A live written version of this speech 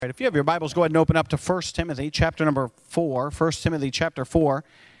If you have your Bibles, go ahead and open up to 1 Timothy chapter number 4, 1 Timothy chapter 4.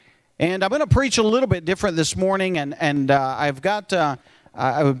 And I'm going to preach a little bit different this morning, and I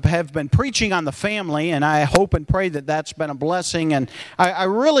have been preaching on the family, and I hope and pray that that's been a blessing. And I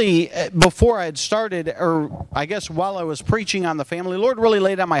really, before I had started, or I guess while I was preaching on the family, Lord really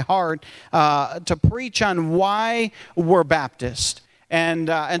laid on my heart to preach on why we're Baptist.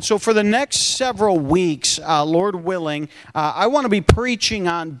 And so for the next several weeks, Lord willing, I want to be preaching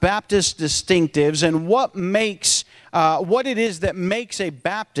on Baptist distinctives and what it is that makes a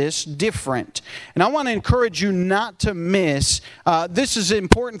Baptist different. And I want to encourage you not to miss, this is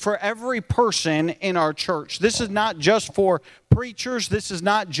important for every person in our church. This is not just for preachers. This is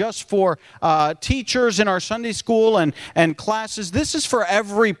not just for teachers in our Sunday school and classes. This is for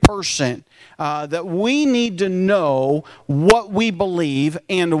every person. That we need to know what we believe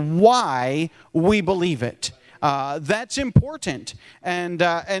and why we believe it. That's important.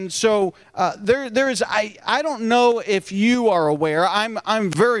 And so there is, I don't know if you are aware, I'm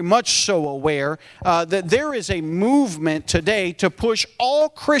very much so aware that there is a movement today to push all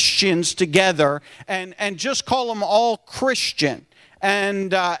Christians together and just call them all Christian. And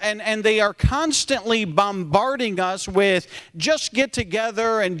they are constantly bombarding us with just get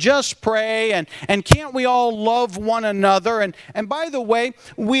together and just pray and can't we all love one another? And by the way,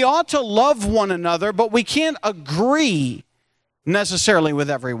 we ought to love one another, but we can't agree necessarily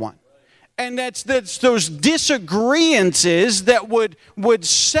with everyone. And that's those disagreements that would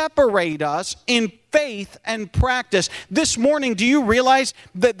separate us in faith and practice. This morning, do you realize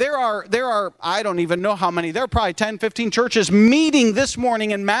that there are I don't even know how many, there are probably 10, 15 churches meeting this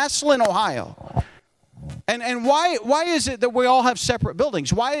morning in Massillon, Ohio. And why is it that we all have separate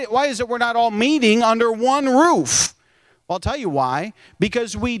buildings? Why is it we're not all meeting under one roof? Well, I'll tell you why.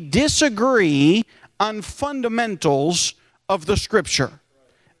 Because we disagree on fundamentals of the Scripture.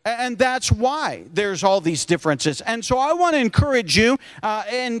 And that's why there's all these differences. And so I want to encourage you,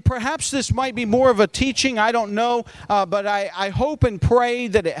 and perhaps this might be more of a teaching, I don't know, but I hope and pray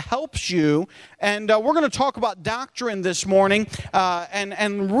that it helps you. And we're going to talk about doctrine this morning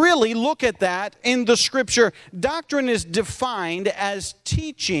and really look at that in the Scripture. Doctrine is defined as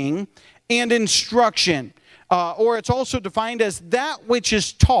teaching and instruction. Or it's also defined as that which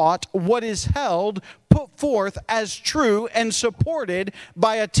is taught, what is held, put forth as true and supported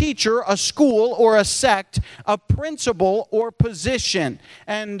by a teacher, a school, or a sect, a principle, or position.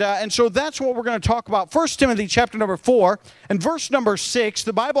 And so that's what we're going to talk about. 1 Timothy chapter number 4 and verse number 6,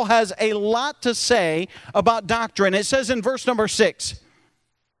 the Bible has a lot to say about doctrine. It says in verse number 6,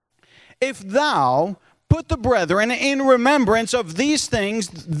 if thou put the brethren in remembrance of these things,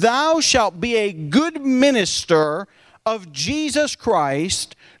 thou shalt be a good minister of Jesus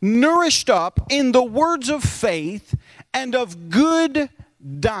Christ, nourished up in the words of faith and of good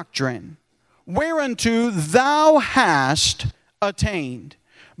doctrine, whereunto thou hast attained.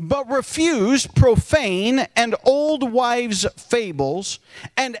 But refuse profane and old wives' fables,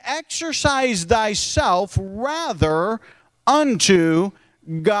 and exercise thyself rather unto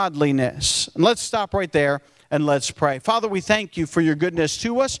godliness. And let's stop right there and let's pray. Father, we thank you for your goodness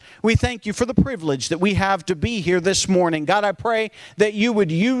to us. We thank you for the privilege that we have to be here this morning. God, I pray that you would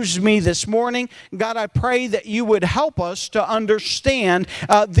use me this morning. God, I pray that you would help us to understand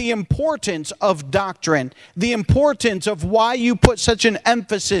the importance of doctrine, the importance of why you put such an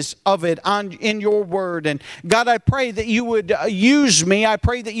emphasis of it in your word. And God, I pray that you would use me. I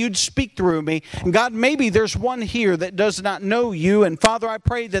pray that you'd speak through me. And God, maybe there's one here that does not know you. And Father, I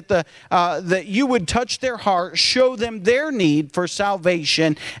pray that that you would touch their heart, show them their need for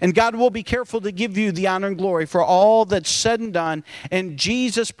salvation. And God, will be careful to give you the honor and glory for all that's said and done. In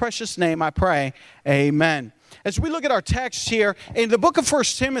Jesus' precious name I pray, amen. As we look at our text here, in the book of 1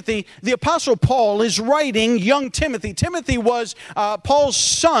 Timothy, the Apostle Paul is writing young Timothy. Timothy was Paul's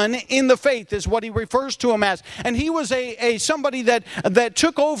son in the faith, is what he refers to him as. And he was somebody that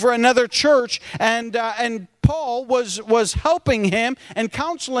took over another church, and Paul was helping him and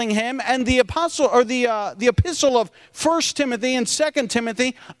counseling him, and the epistle of 1 Timothy and 2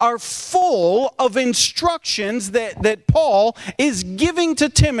 Timothy are full of instructions that Paul is giving to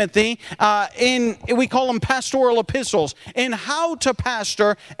Timothy we call them pastoral epistles, in how to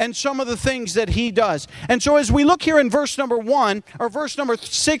pastor and some of the things that he does. And so as we look here in verse number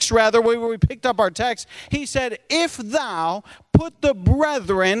 6 rather, where we picked up our text, he said, if thou put the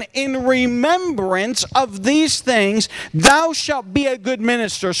brethren in remembrance of these things, thou shalt be a good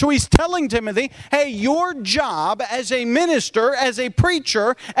minister. So he's telling Timothy, hey, your job as a minister, as a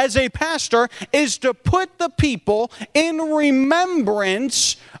preacher, as a pastor, is to put the people in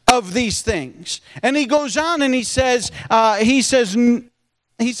remembrance of these things. And he goes on and he says,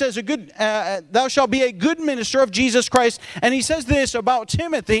 he says, thou shalt be a good minister of Jesus Christ. And he says this about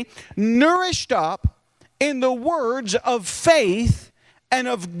Timothy, nourished up in the words of faith and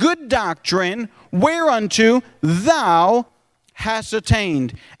of good doctrine, whereunto thou hast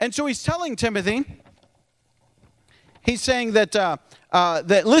attained. And so he's telling Timothy, he's saying that,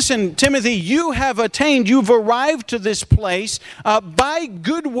 listen, Timothy, you have attained, you've arrived to this place by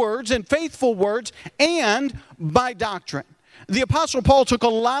good words and faithful words and by doctrine. The Apostle Paul took a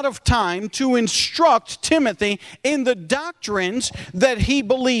lot of time to instruct Timothy in the doctrines that he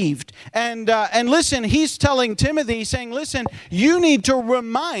believed. And listen, he's telling Timothy, he's saying, listen, you need to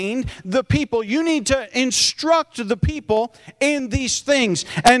remind the people, you need to instruct the people in these things.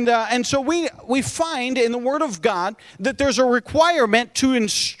 And so we find in the Word of God that there's a requirement to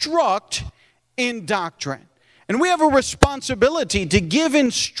instruct in doctrine. And we have a responsibility to give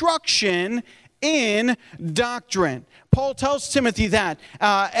instruction in doctrine. Paul tells Timothy that.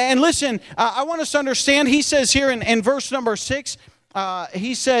 And listen, I want us to understand, he says here in verse number 6,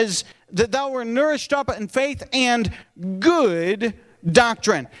 he says that thou were nourished up in faith and good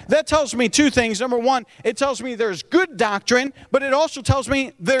doctrine. That tells me two things. Number one, it tells me there's good doctrine, but it also tells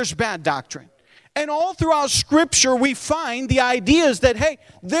me there's bad doctrine. And all throughout Scripture, we find the ideas that, hey,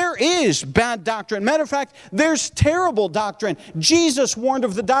 there is bad doctrine. Matter of fact, there's terrible doctrine. Jesus warned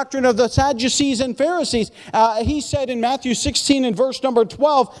of the doctrine of the Sadducees and Pharisees. He said in Matthew 16 and verse number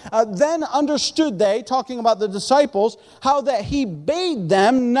 12, then understood they, talking about the disciples, how that he bade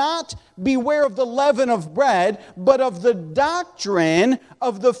them not beware of the leaven of bread, but of the doctrine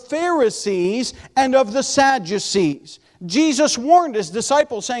of the Pharisees and of the Sadducees. Jesus warned his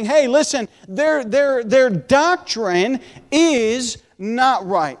disciples saying, hey, listen, their doctrine is not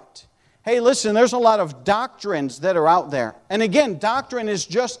right. Hey, listen, there's a lot of doctrines that are out there. And again, doctrine is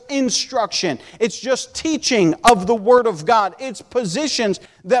just instruction. It's just teaching of the Word of God. It's positions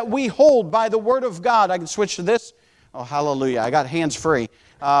that we hold by the Word of God. I can switch to this. Oh, hallelujah. I got hands free.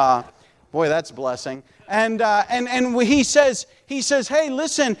 Boy, that's a blessing. And he says, hey,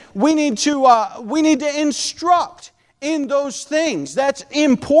 listen, we need to instruct in those things. That's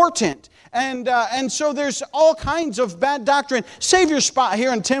important. And so there's all kinds of bad doctrine. Save your spot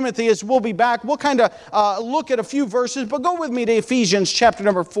here in Timothy as we'll be back. We'll kind of look at a few verses, but go with me to Ephesians chapter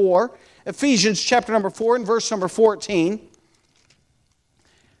number 4. Ephesians chapter number 4 and verse number 14.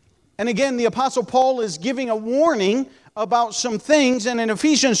 And again, the Apostle Paul is giving a warning about some things, and in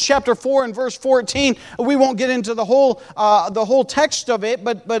Ephesians chapter 4 and verse 14, we won't get into the whole text of it,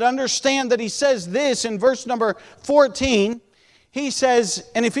 but understand that he says this in verse number 14. He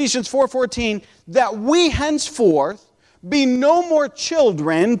says in Ephesians 4:14, that we henceforth be no more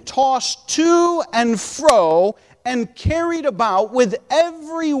children tossed to and fro and carried about with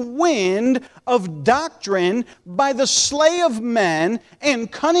every wind of doctrine by the slay of men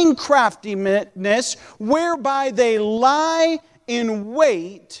and cunning craftiness, whereby they lie in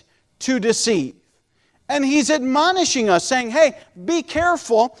wait to deceive. And he's admonishing us, saying, hey, be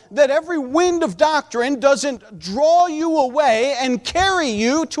careful that every wind of doctrine doesn't draw you away and carry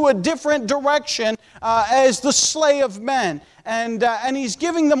you to a different direction as the slay of men. And he's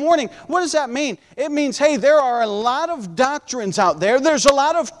giving them warning. What does that mean? It means, hey, there are a lot of doctrines out there. There's a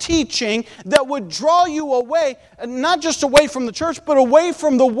lot of teaching that would draw you away, not just away from the church, but away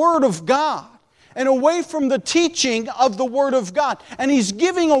from the Word of God and away from the teaching of the Word of God. And he's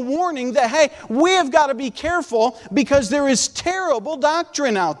giving a warning that, hey, we have got to be careful because there is terrible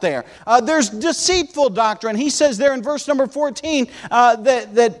doctrine out there. There's deceitful doctrine. He says there in verse number 14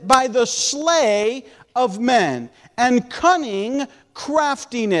 that by the slay of men and cunning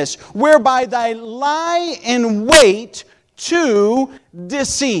craftiness, whereby they lie in wait to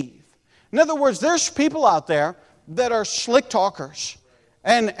deceive. In other words, there's people out there that are slick talkers.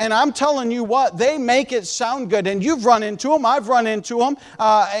 And I'm telling you what, they make it sound good. And you've run into them. I've run into them.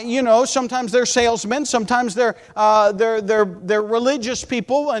 Sometimes they're salesmen. Sometimes they're religious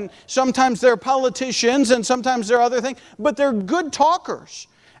people. And sometimes they're politicians. And sometimes they're other things. But they're good talkers.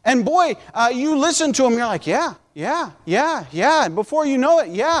 And boy, you listen to them, you're like, yeah. And before you know it,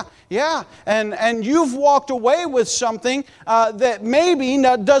 yeah. And you've walked away with something that maybe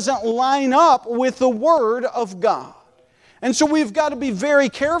doesn't line up with the Word of God. And so we've got to be very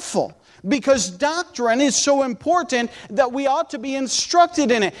careful because doctrine is so important that we ought to be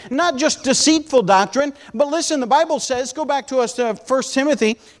instructed in it. Not just deceitful doctrine, but listen, the Bible says, go back to us to 1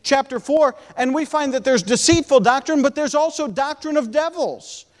 Timothy chapter 4, and we find that there's deceitful doctrine, but there's also doctrine of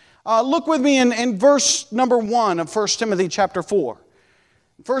devils. Look with me in verse number 1 of 1 Timothy chapter 4.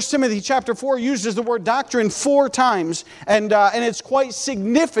 1 Timothy chapter 4 uses the word doctrine 4 times, and it's quite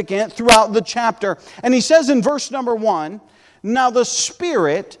significant throughout the chapter. And he says in verse number 1, Now the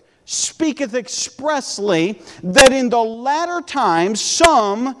Spirit speaketh expressly that in the latter times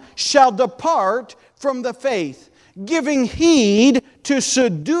some shall depart from the faith, giving heed to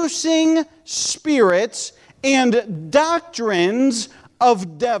seducing spirits and doctrines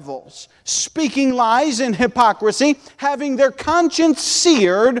of devils, speaking lies and hypocrisy, having their conscience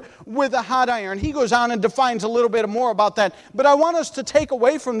seared with a hot iron. He goes on and defines a little bit more about that. But I want us to take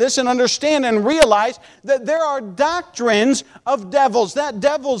away from this and understand and realize that there are doctrines of devils. That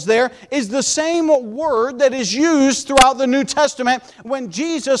devils there is the same word that is used throughout the New Testament when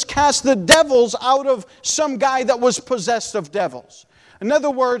Jesus cast the devils out of some guy that was possessed of devils. In other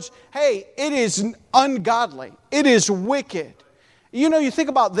words, hey, it is ungodly. It is wicked. You know, you think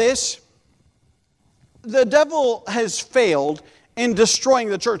about this. The devil has failed in destroying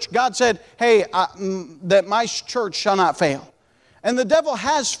the church. God said, hey, that my church shall not fail. And the devil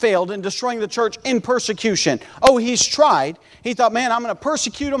has failed in destroying the church in persecution. Oh, he's tried. He thought, man, I'm going to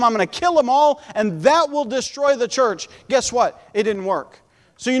persecute them. I'm going to kill them all, and that will destroy the church. Guess what? It didn't work.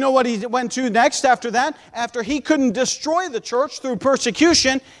 So you know what he went to next after that? After he couldn't destroy the church through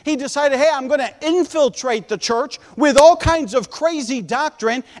persecution, he decided, hey, I'm going to infiltrate the church with all kinds of crazy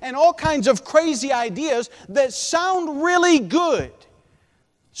doctrine and all kinds of crazy ideas that sound really good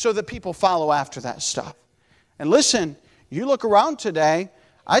so that people follow after that stuff. And listen, you look around today,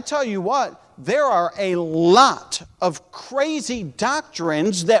 I tell you what, there are a lot of crazy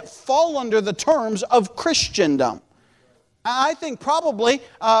doctrines that fall under the terms of Christendom. I think probably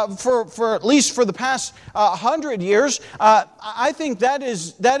for at least for the past 100 years, I think that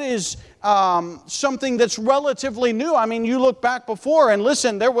is something that's relatively new. I mean, you look back before and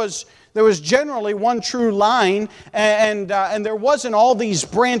listen, there was generally one true line, and there wasn't all these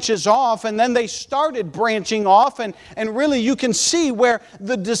branches off, and then they started branching off, and really you can see where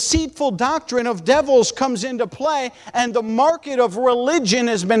the deceitful doctrine of devils comes into play, and the market of religion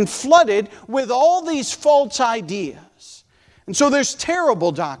has been flooded with all these false ideas. And so there's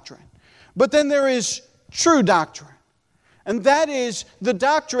terrible doctrine. But then there is true doctrine. And that is the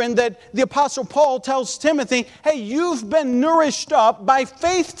doctrine that the Apostle Paul tells Timothy, hey, you've been nourished up by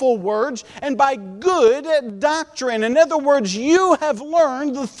faithful words and by good doctrine. In other words, you have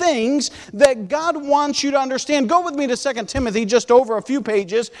learned the things that God wants you to understand. Go with me to 2 Timothy, just over a few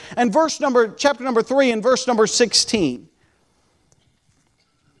pages, and chapter number 3 and verse number 16.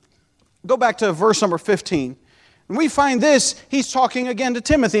 Go back to verse number 15. And we find this, he's talking again to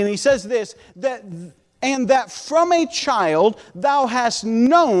Timothy, and he says this, and that from a child thou hast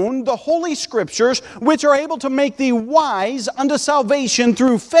known the Holy Scriptures, which are able to make thee wise unto salvation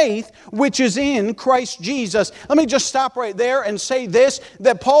through faith, which is in Christ Jesus. Let me just stop right there and say this,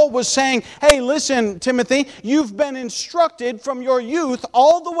 that Paul was saying, hey, listen, Timothy, you've been instructed from your youth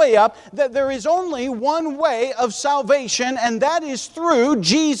all the way up that there is only one way of salvation, and that is through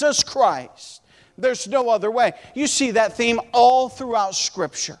Jesus Christ. There's no other way. You see that theme all throughout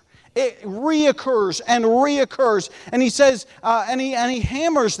Scripture. It reoccurs and reoccurs. And he says, and he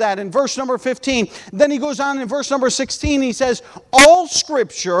hammers that in verse number 15. Then he goes on in verse number 16. He says, all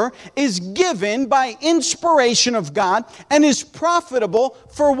Scripture is given by inspiration of God and is profitable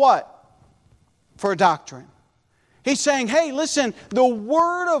for what? For doctrine. He's saying, hey, listen, the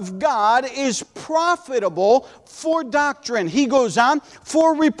Word of God is profitable for doctrine. He goes on,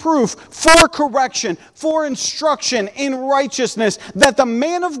 for reproof, for correction, for instruction in righteousness, that the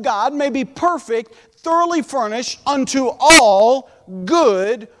man of God may be perfect, thoroughly furnished unto all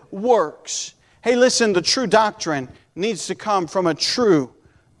good works. Hey, listen, the true doctrine needs to come from the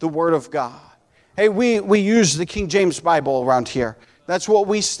Word of God. Hey, we use the King James Bible around here. That's what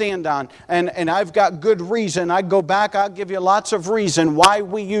we stand on. And I've got good reason. I go back, I'll give you lots of reason why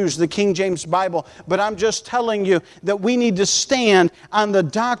we use the King James Bible. But I'm just telling you that we need to stand on the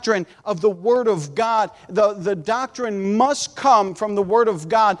doctrine of the Word of God. The doctrine must come from the Word of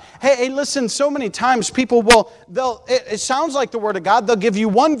God. Hey, listen, so many times people it sounds like the Word of God. They'll give you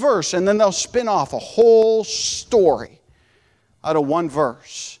one verse and then they'll spin off a whole story out of one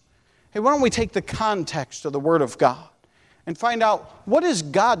verse. Hey, why don't we take the context of the Word of God and find out, what is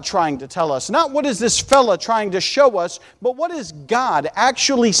God trying to tell us? Not what is this fella trying to show us, but what is God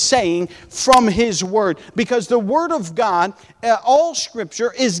actually saying from His Word? Because the Word of God, all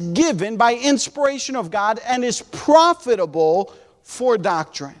Scripture is given by inspiration of God and is profitable for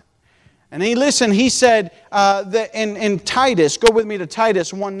doctrine. And he said that in Titus, go with me to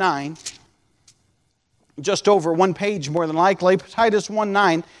Titus 1:9, just over one page more than likely, Titus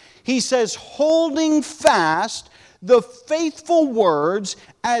 1:9, he says, holding fast the faithful words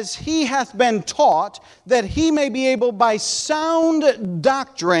as he hath been taught, that he may be able by sound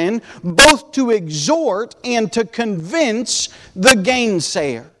doctrine both to exhort and to convince the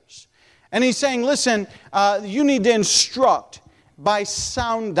gainsayers. And he's saying, listen, you need to instruct by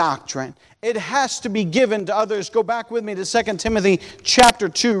sound doctrine. It has to be given to others. Go back with me to 2 Timothy chapter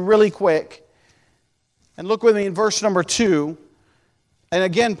 2 really quick. And look with me in verse number 2. And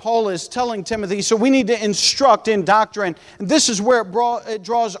again, Paul is telling Timothy, so we need to instruct in doctrine. And this is where it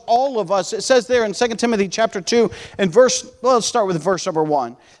draws all of us. It says there in 2 Timothy chapter 2, and let's start with verse number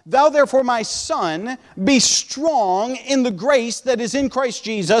 1. Thou therefore, my son, be strong in the grace that is in Christ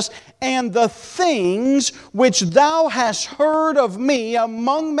Jesus, and the things which thou hast heard of me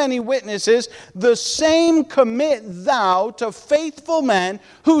among many witnesses, the same commit thou to faithful men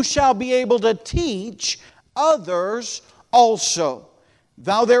who shall be able to teach others also.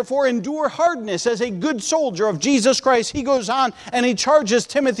 Thou therefore endure hardness as a good soldier of Jesus Christ. He goes on and he charges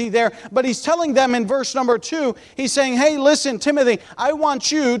Timothy there, but he's telling them in verse number 2, he's saying, hey, listen, Timothy, I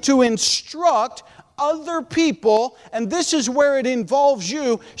want you to instruct other people, and this is where it involves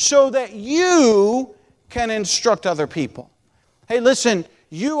you, so that you can instruct other people. Hey, listen,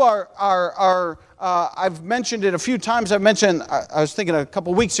 you are I've mentioned it a few times. I was thinking a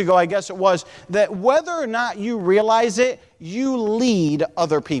couple weeks ago, I guess it was, that whether or not you realize it, you lead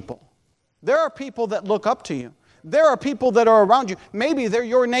other people. There are people that look up to you. There are people that are around you. Maybe they're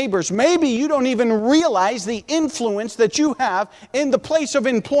your neighbors. Maybe you don't even realize the influence that you have in the place of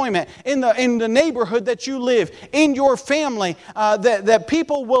employment, in the neighborhood that you live, in your family, that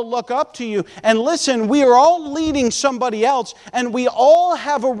people will look up to you. And listen, we are all leading somebody else, and we all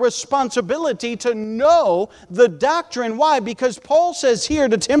have a responsibility to know the doctrine. Why? Because Paul says here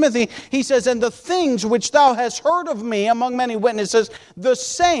to Timothy, he says, and the things which thou hast heard of me among many witnesses, the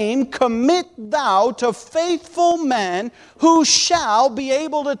same commit thou to faithful men who shall be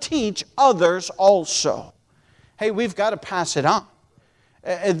able to teach others also. Hey, we've got to pass it on.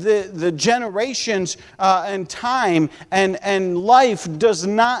 The generations and time and life does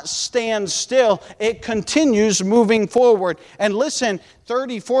not stand still. It continues moving forward. And listen,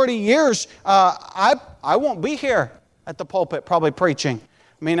 30, 40 years, I won't be here at the pulpit probably preaching.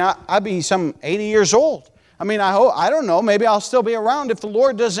 I mean, I'd be some 80 years old. I mean, I don't know, maybe I'll still be around if the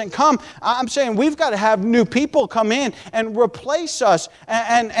Lord doesn't come. I'm saying we've got to have new people come in and replace us.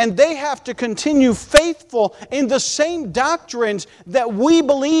 And they have to continue faithful in the same doctrines that we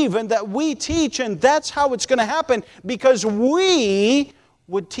believe and that we teach. And that's how it's going to happen, because we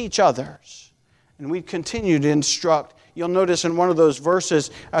would teach others. And we'd continue to instruct. You'll notice in one of those verses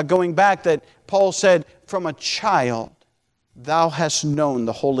going back that Paul said, from a child thou hast known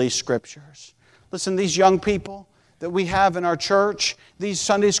the Holy Scriptures. Listen, these young people that we have in our church, these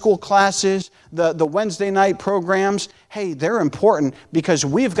Sunday school classes, the Wednesday night programs, hey, they're important because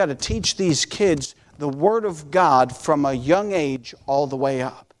we've got to teach these kids the Word of God from a young age all the way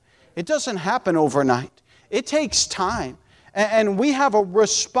up. It doesn't happen overnight. It takes time. And we have a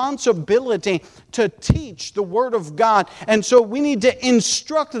responsibility to teach the Word of God. And so we need to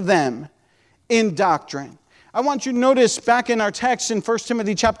instruct them in doctrine. I want you to notice back in our text in 1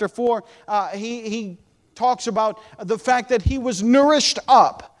 Timothy chapter 4, he talks about the fact that he was nourished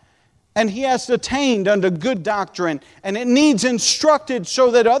up and he has attained unto good doctrine. And it needs instructed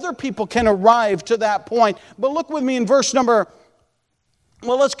so that other people can arrive to that point. But look with me in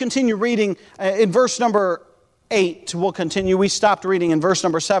let's continue reading in verse number 8. We'll continue. We stopped reading in verse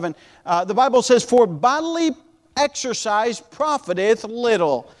number 7. The Bible says, for bodily exercise profiteth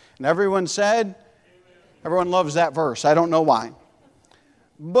little. And everyone said... Everyone loves that verse. I don't know why.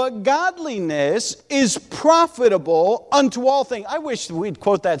 But godliness is profitable unto all things. I wish we'd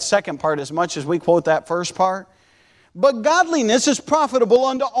quote that second part as much as we quote that first part. But godliness is profitable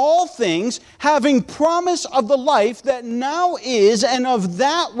unto all things, having promise of the life that now is and of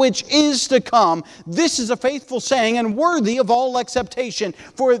that which is to come. This is a faithful saying and worthy of all acceptation.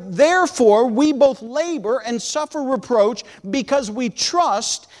 For therefore we both labor and suffer reproach, because we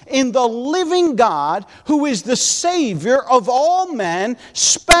trust in the living God, who is the Savior of all men,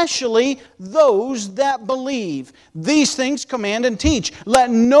 especially those that believe. These things command and teach. Let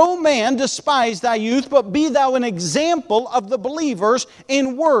no man despise thy youth, but be thou an example of the believers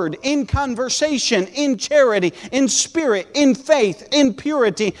in word, in conversation, in charity, in spirit, in faith, in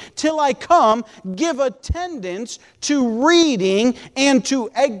purity. Till I come, give attendance to reading and to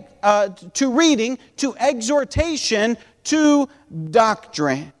exhortation, to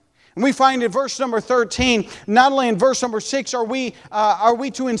doctrine. And we find in verse number 13, not only in verse number 6 are we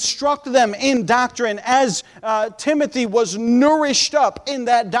to instruct them in doctrine as Timothy was nourished up in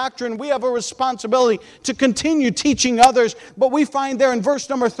that doctrine. We have a responsibility to continue teaching others. But we find there in verse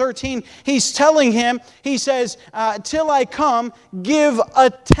number 13, he's telling him, he says, till I come, give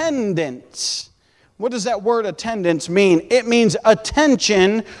attendance. What does that word attendance mean? It means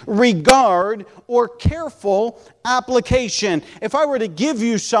attention, regard, or careful application. If I were to give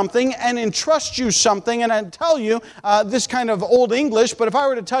you something and entrust you something, and I'd tell you, this kind of old English, but if I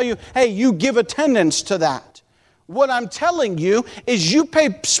were to tell you, hey, you give attendance to that. What I'm telling you is you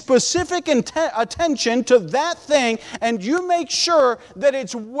pay specific attention to that thing and you make sure that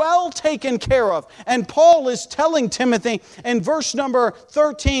it's well taken care of. And Paul is telling Timothy in verse number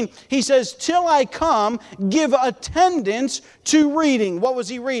 13, he says, till I come, give attendance to reading. What was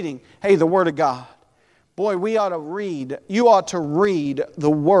he reading? Hey, the Word of God. Boy, you ought to read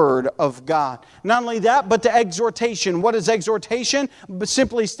the Word of God. Not only that, but the exhortation. What is exhortation?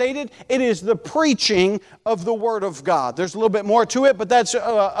 Simply stated, it is the preaching of the Word of God. There's a little bit more to it, but that's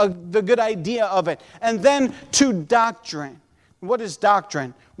the good idea of it. And then to doctrine. What is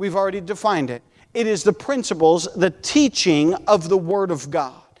doctrine? We've already defined it. It is the principles, the teaching of the Word of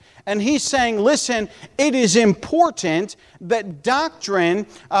God. And he's saying, listen, it is important that doctrine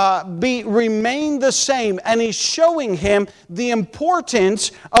remain the same. And he's showing him the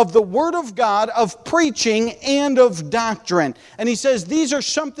importance of the Word of God, of preaching, and of doctrine. And he says, these are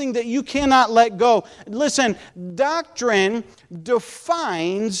something that you cannot let go. Listen, doctrine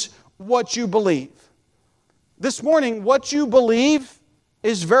defines what you believe. This morning, what you believe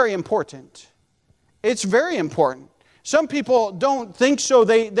is very important. It's very important. Some people don't think so.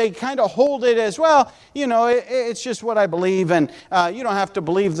 They kind of hold it as, well, it's just what I believe, and you don't have to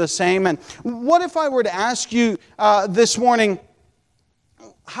believe the same. And what if I were to ask you this morning,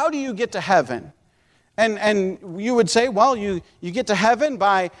 how do you get to heaven? And you would say, well, you get to heaven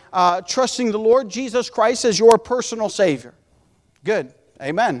by trusting the Lord Jesus Christ as your personal Savior. Good.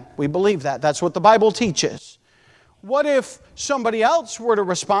 Amen. We believe that. That's what the Bible teaches. What if somebody else were to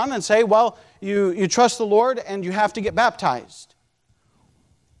respond and say, well, you trust the Lord and you have to get baptized?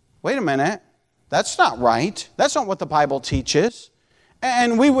 Wait a minute. That's not right. That's not what the Bible teaches.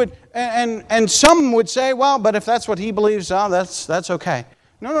 And we would, and some would say, well, but if that's what he believes, that's okay.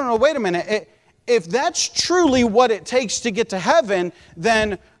 No, wait a minute. If that's truly what it takes to get to heaven,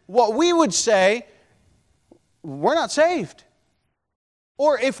 then what we would say, we're not saved.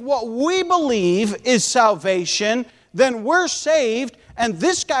 Or if what we believe is salvation, then we're saved, and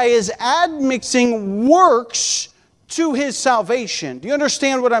this guy is admixing works to his salvation. Do you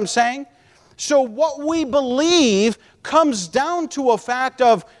understand what I'm saying? So what we believe comes down to a fact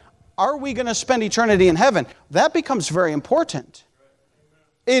of, are we going to spend eternity in heaven? That becomes very important.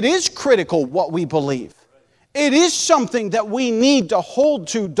 It is critical what we believe. It is something that we need to hold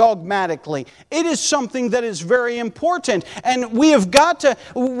to dogmatically. It is something that is very important. And we've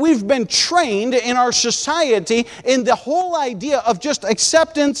been trained in our society in the whole idea of just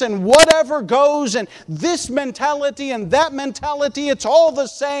acceptance and whatever goes and this mentality and that mentality, it's all the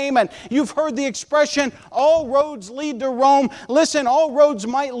same. And you've heard the expression, all roads lead to Rome. Listen, all roads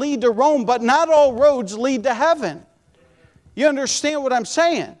might lead to Rome, but not all roads lead to heaven. You understand what I'm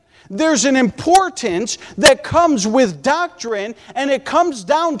saying? There's an importance that comes with doctrine, and it comes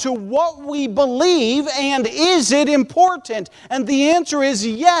down to what we believe, and is it important? And the answer is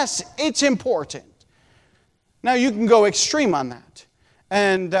yes, it's important. Now you can go extreme on that.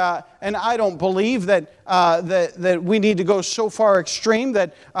 And I don't believe that we need to go so far extreme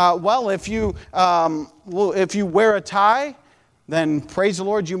that, if you wear a tie, then praise the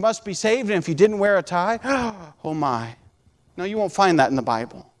Lord, you must be saved. And if you didn't wear a tie, oh my. No, you won't find that in the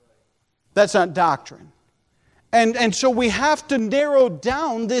Bible. That's not doctrine. And so we have to narrow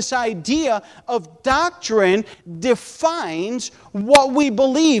down this idea of doctrine defines what we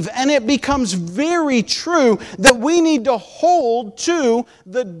believe. And it becomes very true that we need to hold to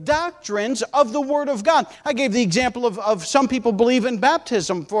the doctrines of the Word of God. I gave the example of some people believe in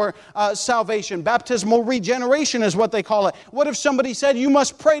baptism for salvation. Baptismal regeneration is what they call it. What if somebody said you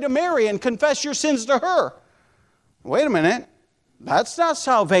must pray to Mary and confess your sins to her? Wait a minute. That's not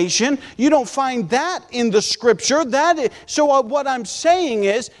salvation. You don't find that in the Scripture. So what I'm saying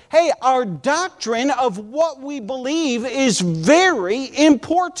is, hey, our doctrine of what we believe is very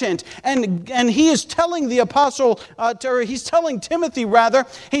important. And he is telling the apostle, he's telling Timothy rather,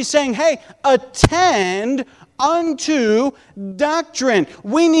 he's saying, hey, attend unto doctrine.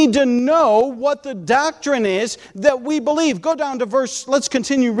 We need to know what the doctrine is that we believe. Go down to let's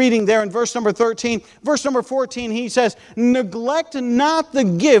continue reading there in verse number 13. Verse number 14, he says, neglect not the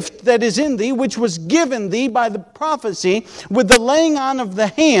gift that is in thee, which was given thee by the prophecy, with the laying on of the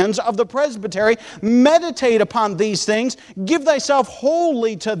hands of the presbytery. Meditate upon these things. Give thyself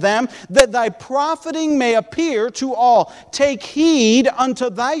wholly to them, that thy profiting may appear to all. Take heed unto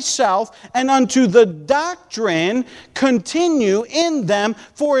thyself and unto the doctrine. Continue in them,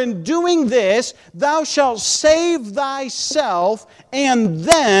 for in doing this thou shalt save thyself and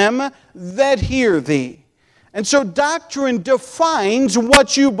them that hear thee. And so doctrine defines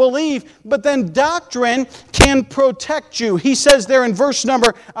what you believe, but then doctrine can protect you. He says there in verse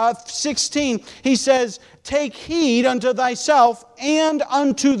number 16, he says, take heed unto thyself and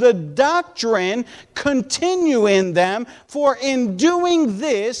unto the doctrine, continue in them, for in doing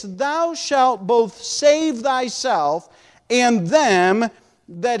this thou shalt both save thyself and them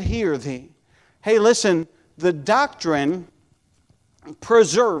that hear thee. Hey, listen, the doctrine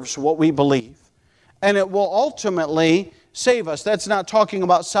preserves what we believe, and it will ultimately save us. That's not talking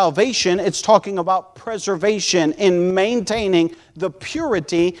about salvation. It's talking about preservation in maintaining the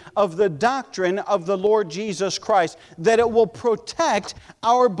purity of the doctrine of the Lord Jesus Christ, that it will protect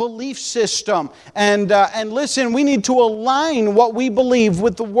our belief system. And listen, we need to align what we believe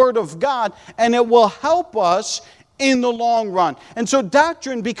with the Word of God, and it will help us in the long run. And so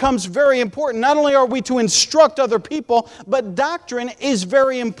doctrine becomes very important. Not only are we to instruct other people, but doctrine is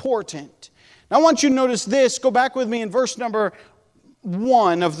very important. Now I want you to notice this. Go back with me in verse number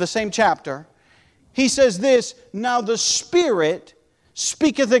 1 of the same chapter. He says this, now the Spirit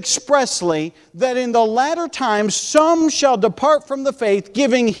speaketh expressly that in the latter times some shall depart from the faith,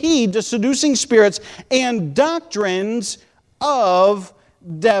 giving heed to seducing spirits and doctrines of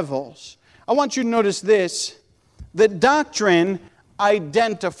devils. I want you to notice this, that doctrine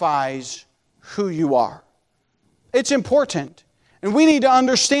identifies who you are. It's important. And we need to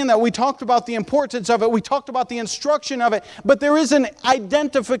understand that. We talked about the importance of it. We talked about the instruction of it. But there is an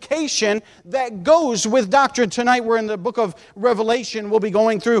identification that goes with doctrine. Tonight we're in the book of Revelation. We'll be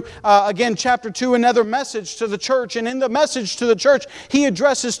going through, again, chapter 2, another message to the church. And in the message to the church, he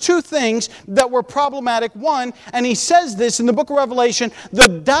addresses two things that were problematic. One, and he says this in the book of Revelation, the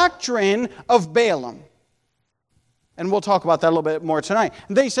doctrine of Balaam. And we'll talk about that a little bit more tonight.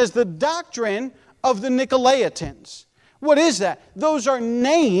 And then he says the doctrine of the Nicolaitans. What is that? Those are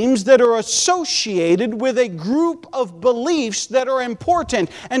names that are associated with a group of beliefs that are important.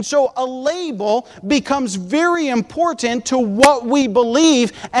 And so a label becomes very important to what we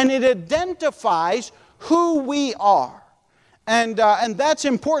believe, and it identifies who we are. And that's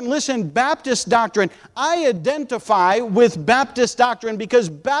important. Listen, Baptist doctrine. I identify with Baptist doctrine because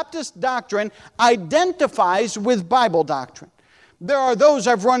Baptist doctrine identifies with Bible doctrine. There are those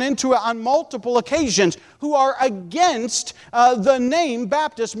I've run into on multiple occasions who are against the name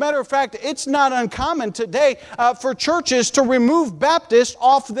Baptist. Matter of fact, it's not uncommon today for churches to remove Baptist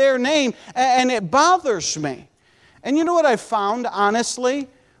off their name, and it bothers me. And you know what I found, honestly?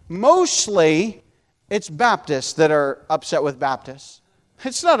 Mostly, it's Baptists that are upset with Baptists.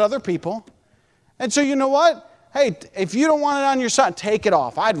 It's not other people. And so you know what? Hey, if you don't want it on your sign, take it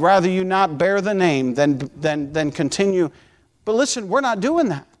off. I'd rather you not bear the name than continue. But listen, we're not doing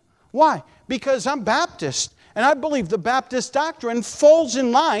that. Why? Because I'm Baptist, and I believe the Baptist doctrine falls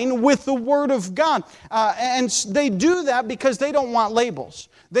in line with the Word of God. And they do that because they don't want labels.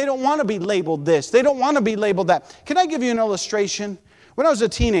 They don't want to be labeled this. They don't want to be labeled that. Can I give you an illustration? When I was a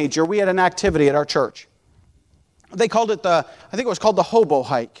teenager, we had an activity at our church. They called it I think it was called the hobo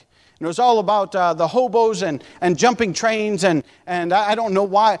hike. And it was all about the hobos and jumping trains, and I don't know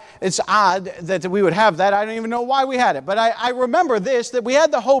why. It's odd that we would have that. I don't even know why we had it. But I remember this, that we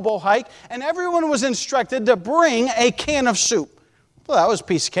had the hobo hike, and everyone was instructed to bring a can of soup. Well, that was a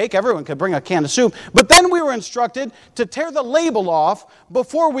piece of cake. Everyone could bring a can of soup. But then we were instructed to tear the label off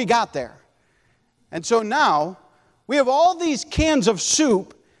before we got there. And so now we have all these cans of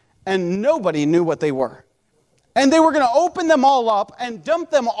soup, and nobody knew what they were. And they were going to open them all up and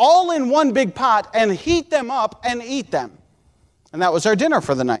dump them all in one big pot and heat them up and eat them. And that was our dinner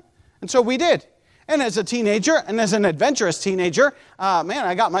for the night. And so we did. And as a teenager, and as an adventurous teenager,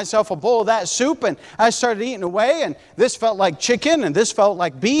 I got myself a bowl of that soup, and I started eating away, and this felt like chicken, and this felt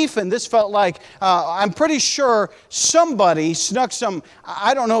like beef, and this felt like, I'm pretty sure somebody snuck some,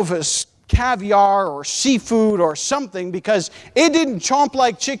 I don't know if it's caviar or seafood or something, because it didn't chomp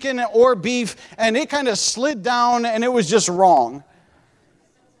like chicken or beef, and it kind of slid down, and it was just wrong.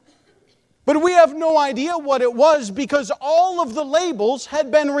 But we have no idea what it was because all of the labels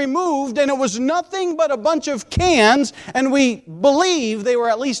had been removed and it was nothing but a bunch of cans, and we believe they were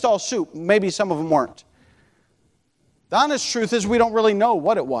at least all soup. Maybe some of them weren't. The honest truth is we don't really know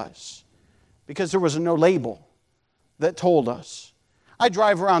what it was because there was no label that told us. I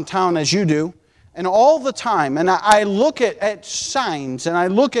drive around town as you do, and all the time, and I look at signs and I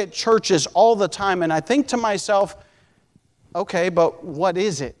look at churches all the time, and I think to myself, okay, but what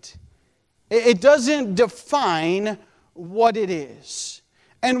is it? It doesn't define what it is.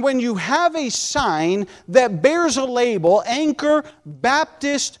 And when you have a sign that bears a label, Anchor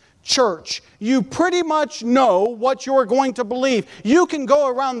Baptist Church, you pretty much know what you're going to believe. You can go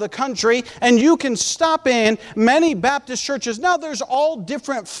around the country and you can stop in many Baptist churches. Now there's all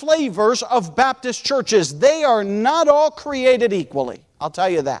different flavors of Baptist churches. They are not all created equally. I'll tell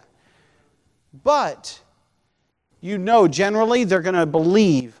you that. But you know generally they're going to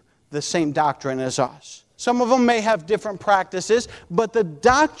believe the same doctrine as us. Some of them may have different practices, but the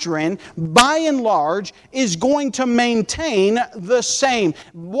doctrine, by and large, is going to maintain the same.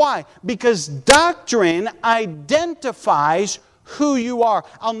 Why? Because doctrine identifies who you are.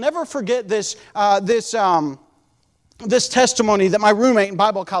 I'll never forget this testimony that my roommate in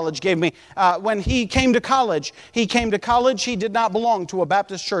Bible college gave me. When he came to college, he did not belong to a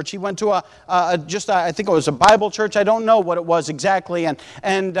Baptist church. He went to I think it was a Bible church. I don't know what it was exactly.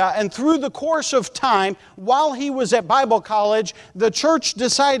 And through the course of time, while he was at Bible college, the church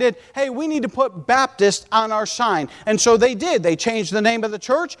decided, hey, we need to put Baptist on our sign. And so they did. They changed the name of the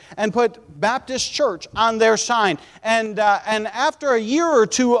church and put Baptist Church on their sign. And after a year or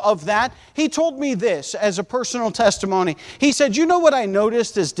two of that, he told me this as a personal testimony. He said, you know what I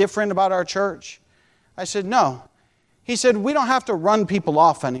noticed is different about our church? I said, no. He said, we don't have to run people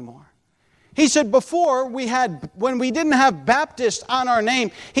off anymore. He said, before when we didn't have Baptist on our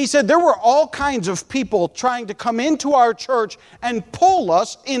name, he said there were all kinds of people trying to come into our church and pull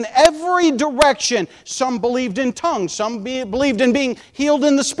us in every direction. Some believed in tongues, some believed in being healed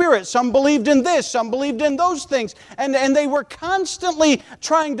in the Spirit, some believed in this, some believed in those things. And they were constantly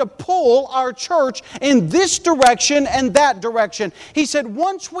trying to pull our church in this direction and that direction. He said,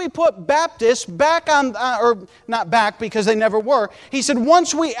 once we put Baptist back on, or not back because they never were, he said,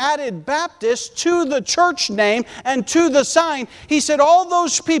 once we added Baptist to the church name and to the sign, he said all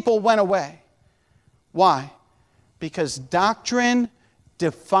those people went away. Why? Because doctrine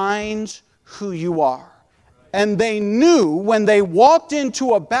defines who you are. And they knew when they walked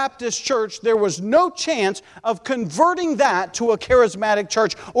into a Baptist church, there was no chance of converting that to a charismatic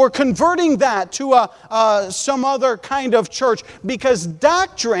church or converting that to some other kind of church, because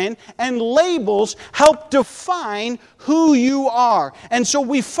doctrine and labels help define who you are. And so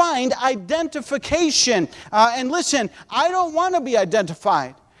we find identification. And listen, I don't want to be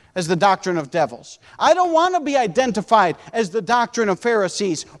identified as the doctrine of devils. I don't want to be identified as the doctrine of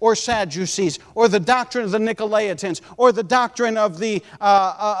Pharisees or Sadducees or the doctrine of the Nicolaitans or the doctrine of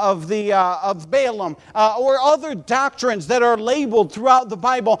Balaam or other doctrines that are labeled throughout the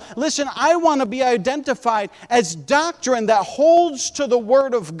Bible. Listen, I want to be identified as doctrine that holds to the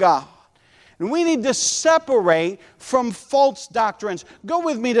Word of God. And we need to separate from false doctrines. Go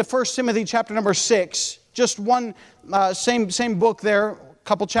with me to 1 Timothy chapter number 6. Just one, same book there.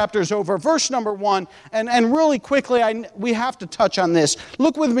 Couple chapters over, verse number 1, and really quickly we have to touch on this.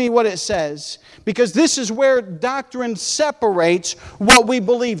 Look with me what it says, because this is where doctrine separates what we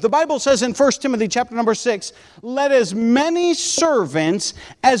believe. The Bible says in 1 Timothy chapter number 6, let as many servants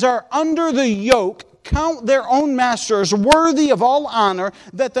as are under the yoke count their own masters worthy of all honor,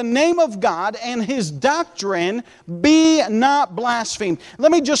 that the name of God and His doctrine be not blasphemed.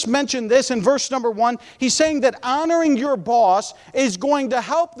 Let me just mention this in verse number 1. He's saying that honoring your boss is going to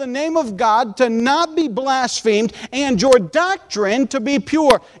help the name of God to not be blasphemed and your doctrine to be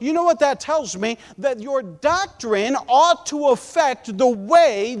pure. You know what that tells me? That your doctrine ought to affect the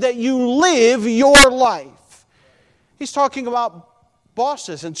way that you live your life. He's talking about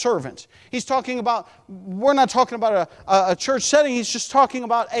bosses and servants. He's talking about, we're not talking about a church setting, he's just talking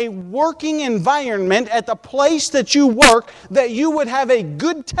about a working environment at the place that you work, that you would have a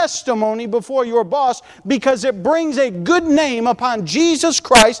good testimony before your boss, because it brings a good name upon Jesus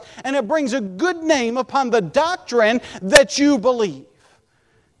Christ, and it brings a good name upon the doctrine that you believe.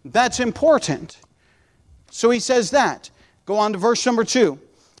 That's important. So he says that. Go on to verse number 2.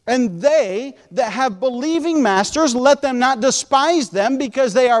 And they that have believing masters, let them not despise them,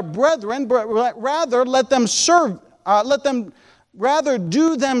 because they are brethren, but rather let them serve. Rather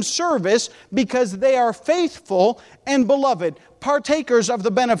do them service, because they are faithful and beloved. partakers of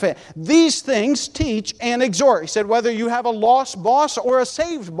the benefit. These things teach and exhort. He said, whether you have a lost boss or a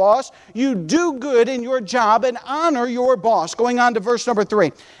saved boss, you do good in your job and honor your boss. Going on to verse number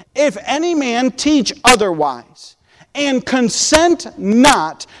 3. If any man teach otherwise, and consent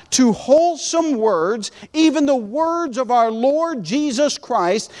not to wholesome words, even the words of our Lord Jesus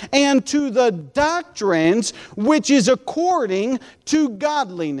Christ, and to the doctrines which is according to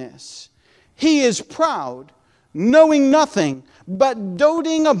godliness. He is proud, knowing nothing, but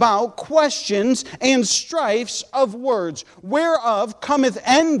doting about questions and strifes of words, whereof cometh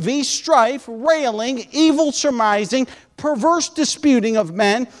envy, strife, railing, evil surmising, perverse disputing of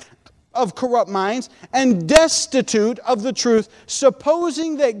men, of corrupt minds, and destitute of the truth,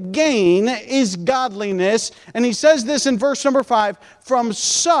 supposing that gain is godliness. And he says this in verse number 5, from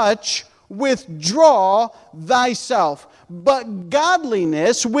such withdraw thyself. But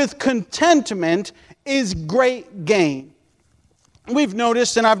godliness with contentment is great gain. We've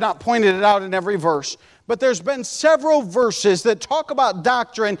noticed, and I've not pointed it out in every verse, but there's been several verses that talk about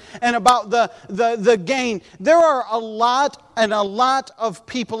doctrine and about the gain. There are a lot of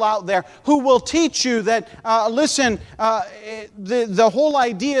people out there who will teach you that, the whole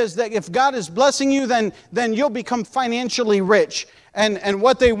idea is that if God is blessing you, then you'll become financially rich. And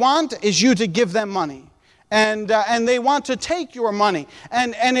what they want is you to give them money. And they want to take your money.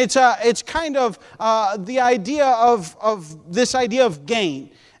 And it's kind of the idea of this idea of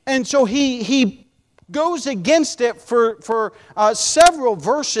gain. And so he goes against it for several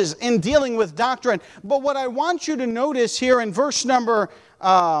verses in dealing with doctrine. But what I want you to notice here in verse number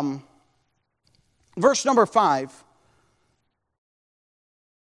 5,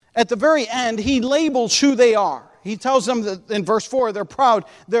 at the very end, he labels who they are. He tells them that in verse 4, they're proud,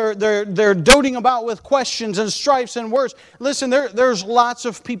 they're doting about with questions and strifes and words. Listen, there's lots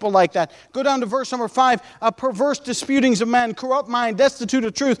of people like that. Go down to verse number 5, perverse disputings of men, corrupt mind, destitute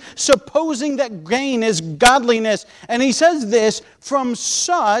of truth, supposing that gain is godliness. And he says this, from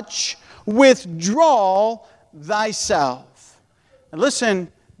such withdraw thyself. And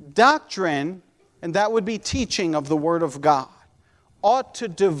listen, doctrine, and that would be teaching of the Word of God, ought to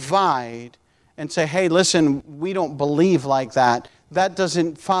divide and say, hey, listen, we don't believe like that. That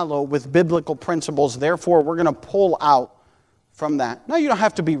doesn't follow with biblical principles. Therefore, we're going to pull out from that. Now, you don't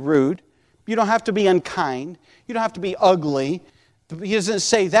have to be rude. You don't have to be unkind. You don't have to be ugly. He doesn't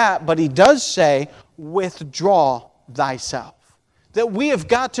say that, but he does say, withdraw thyself. That we have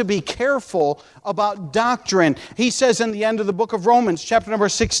got to be careful about doctrine. He says in the end of the book of Romans, chapter number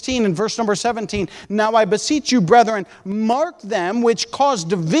 16 and verse number 17, now I beseech you, brethren, mark them which cause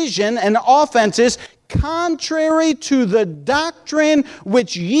division and offenses contrary to the doctrine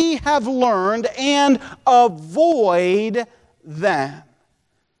which ye have learned, and avoid them.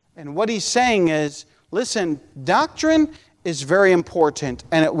 And what he's saying is, listen, doctrine is very important,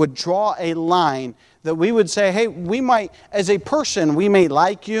 and it would draw a line that we would say, hey, we might, as a person, we may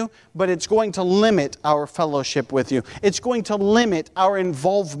like you, but it's going to limit our fellowship with you. It's going to limit our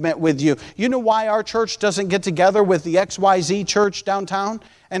involvement with you. You know why our church doesn't get together with the XYZ church downtown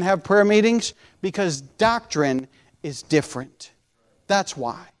and have prayer meetings? Because doctrine is different. That's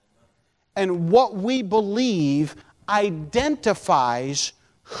why. And what we believe identifies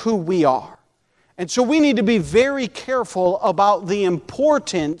who we are. And so we need to be very careful about the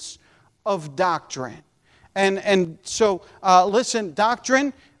importance of doctrine. And so, listen,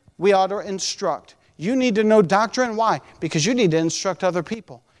 doctrine, we ought to instruct. You need to know doctrine. Why? Because you need to instruct other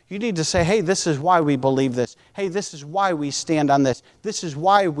people. You need to say, hey, this is why we believe this. Hey, this is why we stand on this. This is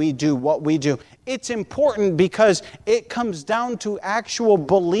why we do what we do. It's important because it comes down to actual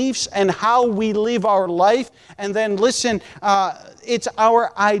beliefs and how we live our life. And then, listen, it's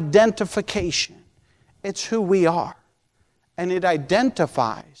our identification. It's who we are. And it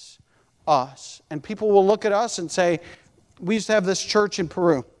identifies us. And people will look at us and say, we used to have this church in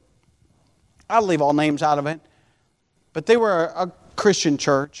Peru. I'll leave all names out of it. But they were a Christian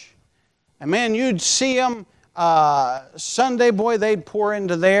church. And man, you'd see them Sunday, boy, they'd pour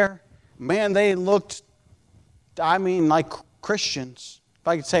into there. Man, they looked, like Christians, if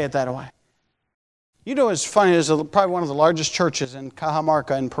I could say it that way. You know what's funny is probably one of the largest churches in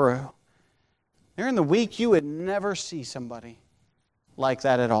Cajamarca in Peru. During the week, you would never see somebody like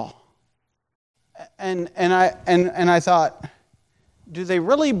that at all. And I thought, do they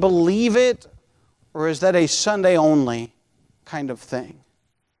really believe it, or is that a Sunday only kind of thing?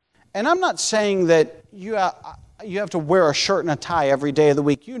 And I'm not saying that you have to wear a shirt and a tie every day of the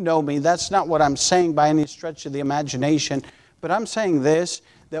week. You know me. That's not what I'm saying by any stretch of the imagination. But I'm saying this,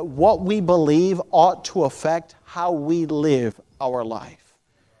 that what we believe ought to affect how we live our life.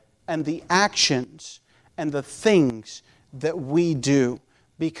 And the actions and the things that we do.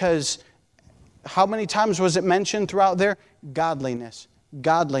 Because how many times was it mentioned throughout there? Godliness,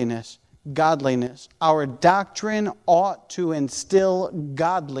 godliness, godliness. Our doctrine ought to instill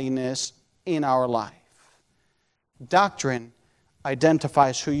godliness in our life. Doctrine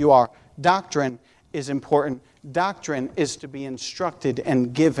identifies who you are. Doctrine is important. Doctrine is to be instructed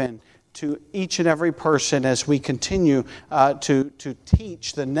and given to each and every person as we continue to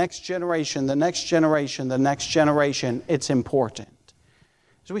teach the next generation, the next generation, the next generation. It's important.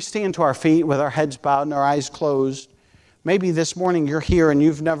 As we stand to our feet with our heads bowed and our eyes closed, maybe this morning you're here and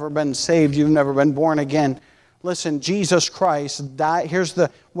you've never been saved, you've never been born again. Listen, Jesus Christ died. Here's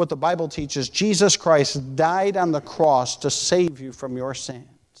what the Bible teaches. Jesus Christ died on the cross to save you from your sins.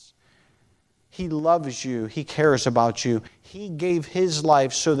 He loves you. He cares about you. He gave His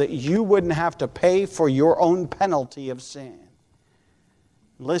life so that you wouldn't have to pay for your own penalty of sin.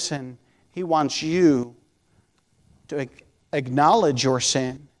 Listen, He wants you to acknowledge your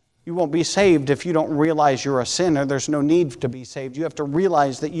sin. You won't be saved if you don't realize you're a sinner. There's no need to be saved. You have to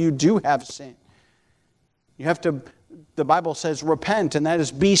realize that you do have sin. You have to, the Bible says, repent, and that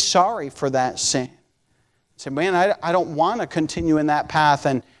is be sorry for that sin. Say, man, I don't want to continue in that path,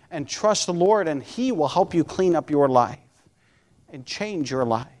 and trust the Lord, and He will help you clean up your life and change your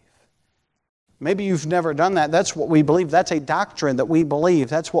life. Maybe you've never done that. That's what we believe. That's a doctrine that we believe.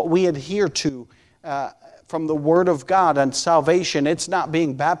 That's what we adhere to from the Word of God on salvation. It's not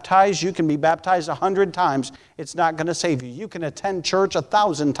being baptized. You can be baptized 100 times. It's not going to save you. You can attend church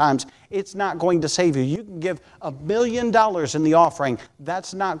 1,000 times. It's not going to save you. You can give $1 million in the offering.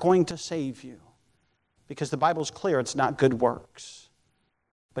 That's not going to save you. Because the Bible's clear, it's not good works.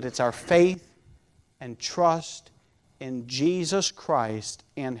 But it's our faith and trust in Jesus Christ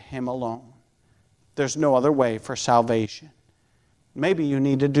and Him alone. There's no other way for salvation. Maybe you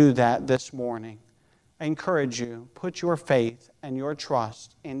need to do that this morning. I encourage you, put your faith and your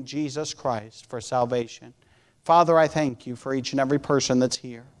trust in Jesus Christ for salvation. Father, I thank You for each and every person that's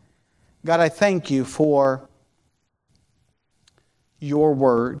here. God, I thank You for Your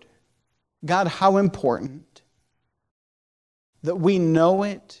Word. God, how important that we know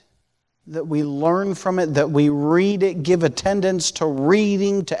it, that we learn from it, that we read it, give attendance to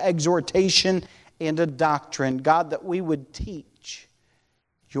reading, to exhortation, and to doctrine. God, that we would teach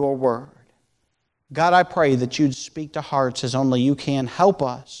Your Word. God, I pray that You'd speak to hearts as only You can. Help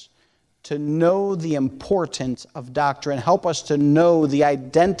us to know the importance of doctrine. Help us to know the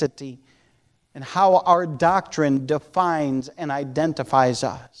identity and how our doctrine defines and identifies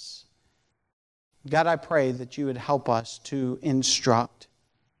us. God, I pray that You would help us to instruct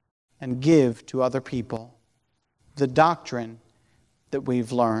and give to other people the doctrine that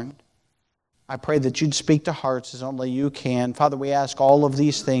we've learned. I pray that You'd speak to hearts as only You can. Father, we ask all of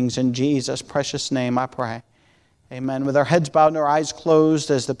these things in Jesus' precious name, I pray. Amen. With our heads bowed and our eyes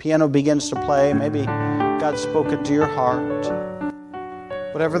closed as the piano begins to play, maybe God's spoken to your heart.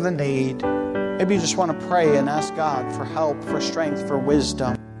 Whatever the need, maybe you just want to pray and ask God for help, for strength, for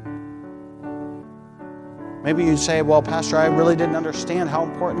wisdom. Maybe you say, well, Pastor, I really didn't understand how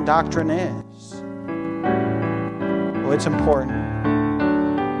important doctrine is. Well, it's important.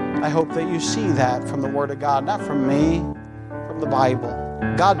 I hope that you see that from the Word of God, not from me, from the Bible.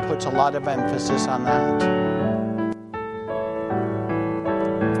 God puts a lot of emphasis on that.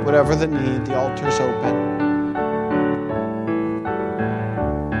 Whatever the need, the altar's open.